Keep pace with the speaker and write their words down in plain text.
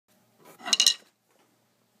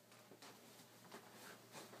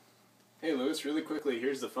Hey Lewis, really quickly,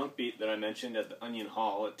 here's the funk beat that I mentioned at the Onion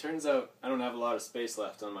Hall. It turns out I don't have a lot of space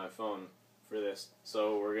left on my phone for this,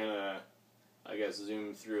 so we're gonna, I guess,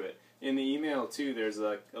 zoom through it. In the email too, there's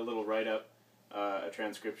a little write-up, a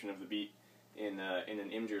transcription of the beat in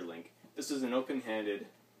an imgur link. This is an open-handed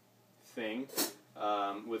thing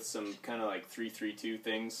with some kind of like 3-3-2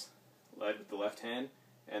 things led with the left hand,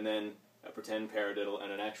 and then a pretend paradiddle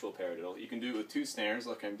and an actual paradiddle. You can do it with 2 snares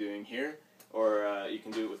like I'm doing here, or you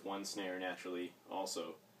can do it with 1 snare naturally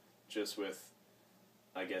also, just with,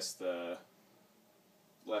 I guess, the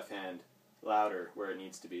left hand louder where it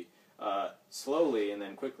needs to be. Slowly and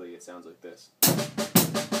then quickly it sounds like this.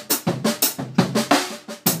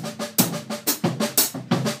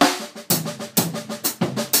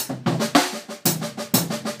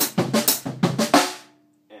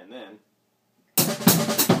 And then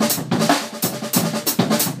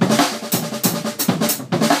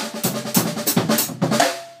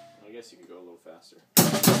I guess you could go a little faster.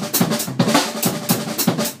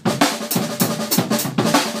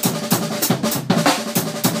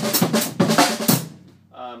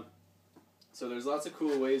 So there's lots of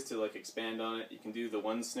cool ways to like expand on it. You can do the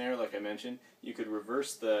 1 snare like I mentioned. You could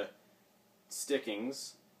reverse the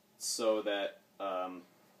stickings so that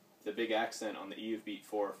the big accent on the E of beat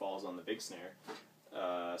 4 falls on the big snare.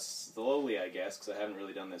 Slowly, I guess, because I haven't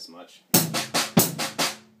really done this much.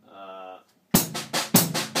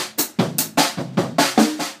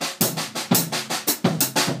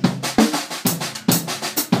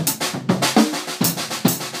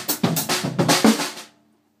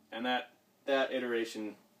 And that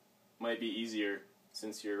iteration might be easier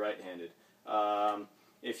since you're right-handed.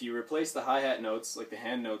 If you replace the hi-hat notes, like the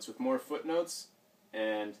hand notes, with more foot notes,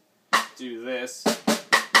 and do this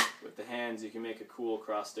with the hands, you can make a cool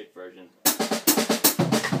cross-stick version.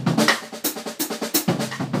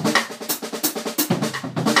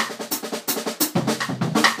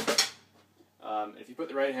 If you put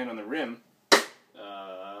the right hand on the rim,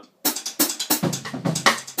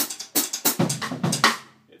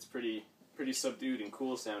 it's pretty subdued and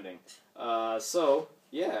cool sounding. So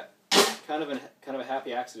yeah, kind of a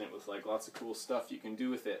happy accident with like lots of cool stuff you can do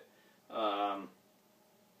with it. So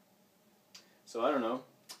I don't know,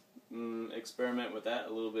 experiment with that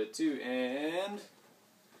a little bit too, and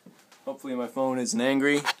hopefully my phone isn't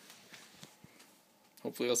angry.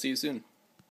 Hopefully I'll see you soon.